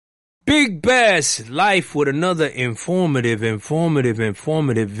Big Bass Life with another informative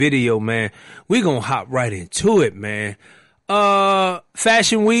video, man. We gonna hop right into it, man.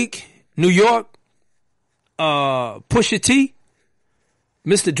 Fashion Week, New York, Pusha T,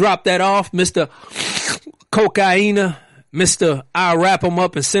 Mr. Drop That Off, Mr. Cocaina, Mr. I Wrap 'em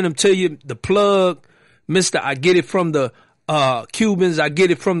Up and Send 'em to You, The Plug, Mr. I Get It From the Cubans, I Get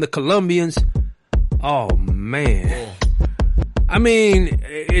It From the Colombians. Oh, man. I mean,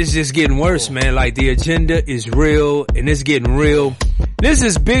 it's just getting worse, man. Like, the agenda is real, and it's getting real. This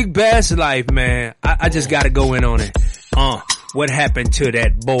is Big Bass Life, man. I just gotta go in on it. What happened to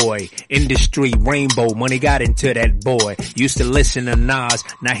that boy? Industry rainbow, money got into that boy. Used to listen to Nas,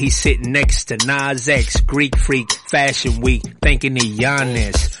 now he's sitting next to Nas X. Greek Freak, Fashion Week, thinking he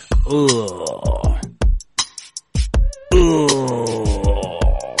Giannis. Ugh.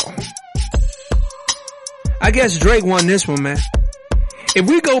 I guess Drake won this one, man. If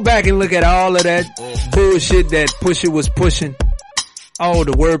we go back and look at all of that bullshit that Pusha was pushing, oh,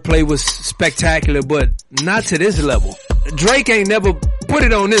 the wordplay was spectacular, but not to this level. Drake ain't never put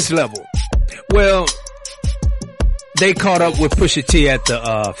it on this level. Well, they caught up with Pusha T at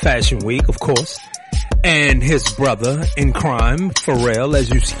the Fashion Week, of course, and his brother in crime, Pharrell, as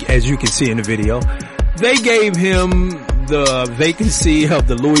you can see in the video. They gave him the vacancy of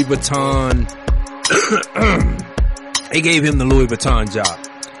the Louis Vuitton. They gave him the Louis Vuitton job.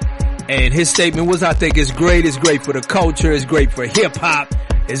 And his statement was, I think it's great for the culture, it's great for hip hop,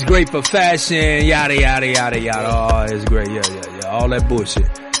 it's great for fashion, yada, yada, yada, yada. Oh, it's great, yeah, all that bullshit.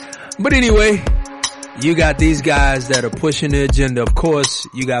 But anyway, you got these guys that are pushing the agenda. Of course,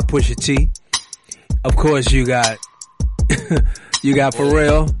 you got Pusha T. Of course, you got, you got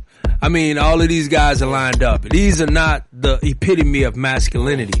Pharrell. I mean, all of these guys are lined up. These are not the epitome of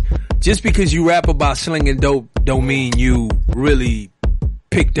masculinity. Just because you rap about slinging dope don't mean you really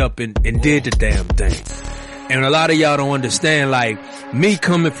picked up and did the damn thing. And a lot of y'all don't understand, like, me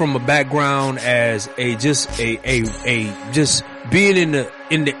coming from a background as just being in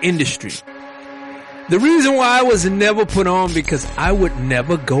the industry. The reason why I was never put on, because I would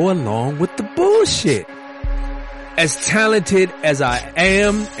never go along with the bullshit. As talented as I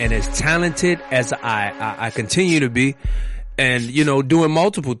am and as talented as I continue to be, and, you know, doing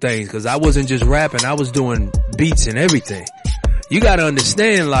multiple things, because I wasn't just rapping, I was doing beats and everything. You gotta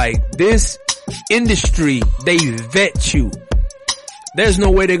understand, like, this industry, they vet you. There's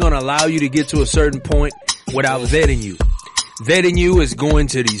no way they're gonna allow you to get to a certain point without vetting you. Vetting you is going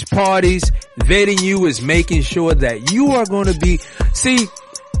to these parties. Vetting you is making sure that you are gonna be, see,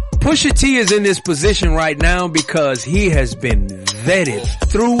 Pusha T is in this position right now because he has been vetted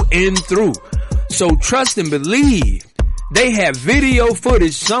through and through. So trust and believe, they have video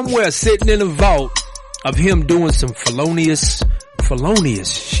footage somewhere sitting in a vault of him doing some felonious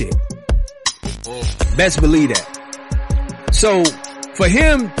shit. Best believe that. So for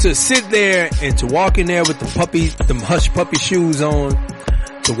him to sit there and to walk in there with them hush puppy shoes on,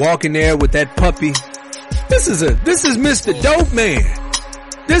 to walk in there with that puppy, this is Mr. Dope Man.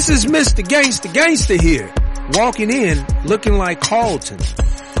 This is Mr. Gangster here, walking in looking like Carlton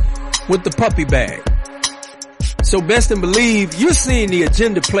with the puppy bag. So best and believe, you're seeing the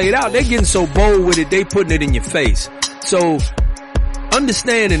agenda played out. They're getting so bold with it, they putting it in your face. So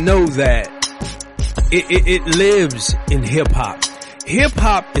understand and know that it lives in hip hop. Hip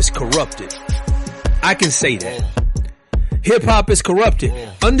hop is corrupted. I can say that. Hip hop is corrupted.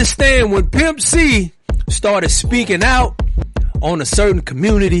 Understand, when Pimp C started speaking out on a certain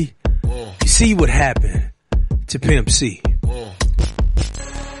community, you see what happened to Pimp C.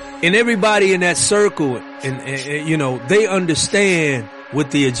 And everybody in that circle, and you know, they understand what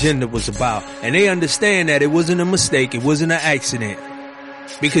the agenda was about. And they understand that it wasn't a mistake, it wasn't an accident.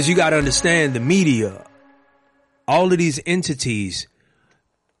 Because you gotta understand, the media, all of these entities,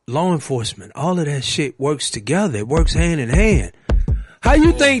 law enforcement, all of that shit works together. It works hand in hand. How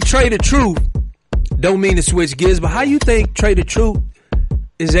you think Trey the Truth, don't mean to switch gears, but how you think Trey the Truth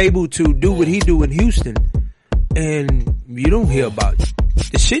is able to do what he do in Houston and you don't hear about it?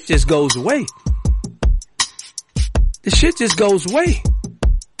 The shit just goes away. The shit just goes away.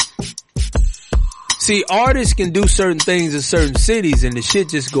 See, artists can do certain things in certain cities and the shit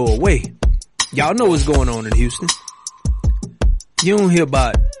just go away. Y'all know what's going on in Houston. You don't hear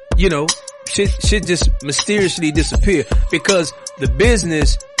about, you know, shit just mysteriously disappear because the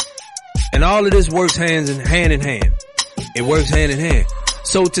business and all of this works hand in hand. It works hand in hand.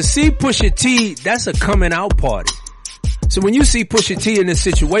 So to see Pusha T, that's a coming out party. So when you see Pusha T in this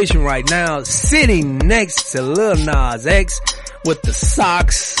situation right now, sitting next to Lil Nas X with the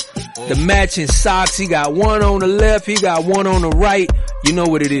socks, the matching socks, he got one on the left, he got one on the right, you know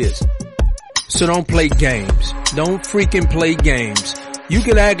what it is. So don't play games. Don't freaking play games. You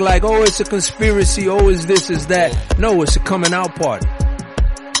can act like, oh, it's a conspiracy, oh, it's this, it's that. No, it's a coming out party.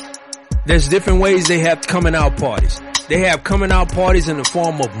 There's different ways they have coming out parties. They have coming out parties in the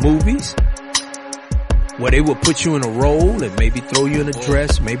form of movies, where they will put you in a role and maybe throw you in a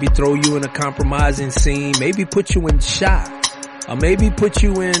dress, maybe throw you in a compromising scene, maybe put you in Shy, or maybe put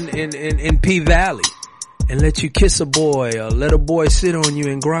you in P Valley and let you kiss a boy or let a boy sit on you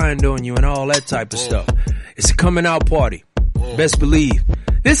and grind on you and all that type of stuff. It's a coming out party. Best believe.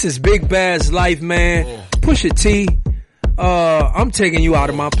 This is Big Bad's life, man. Pusha T. I'm taking you out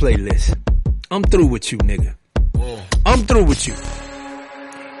of my playlist. I'm through with you, nigga. I'm through with you.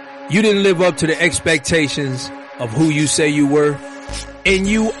 You didn't live up to the expectations of who you say you were. And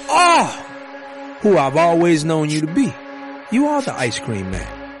you are who I've always known you to be. You are the ice cream man.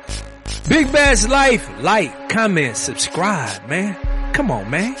 Big Bad's life. Like, comment, subscribe, man. Come on,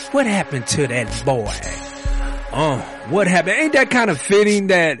 man. What happened to that boy? What happened? Ain't that kind of fitting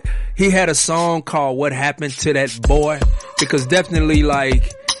that he had a song called What Happened to That Boy? Because definitely,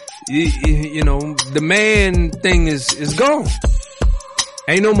 like, you know, the man thing is gone.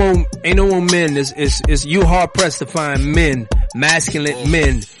 Ain't no more men. It's you hard pressed to find men, masculine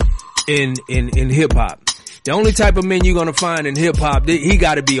men in hip hop. The only type of men you're gonna find in hip hop, he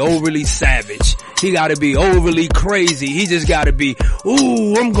gotta be overly savage. He gotta be overly crazy. He just gotta be,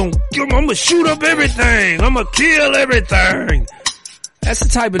 ooh, I'm gonna shoot up everything. I'm gonna kill everything. That's the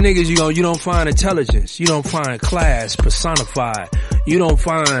type of niggas you don't find intelligence. You don't find class personified. You don't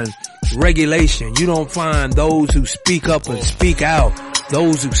find regulation. You don't find those who speak up and speak out.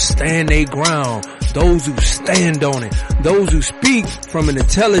 Those who stand their ground. Those who stand on it. Those who speak from an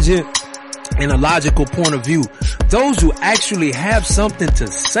intelligent and a logical point of view. Those who actually have something to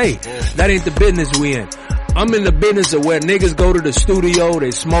say. That ain't the business we in. I'm in the business of where niggas go to the studio,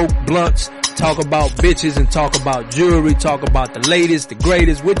 they smoke blunts, talk about bitches and talk about jewelry, talk about the latest, the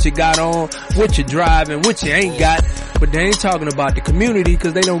greatest, what you got on, what you driving, what you ain't got. But they ain't talking about the community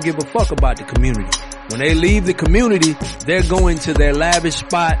because they don't give a fuck about the community. When they leave the community, they're going to their lavish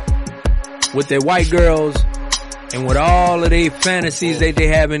spot with their white girls and with all of their fantasies that they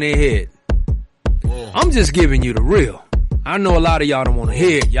have in their head. I'm just giving you the real. I know a lot of y'all don't want to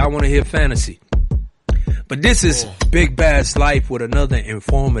hear it. Y'all want to hear fantasy. But this is Big Bad's life with another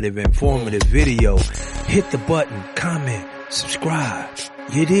informative video. Hit the button, comment, subscribe.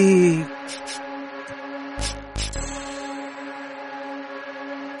 You dig?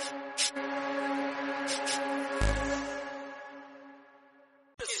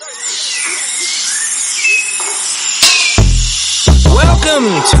 Welcome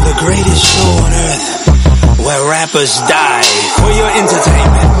to the greatest show on earth, where rappers die for your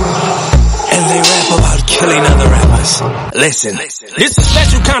entertainment. And they rap about killing other rappers. Listen, this is a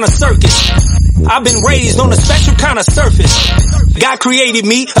special kind of circus. I've been raised on a special kind of surface. God created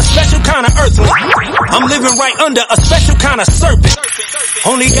me a special kind of earthling. I'm living right under a special kind of serpent.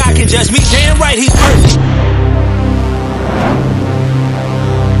 Only God can judge me, damn right he's perfect.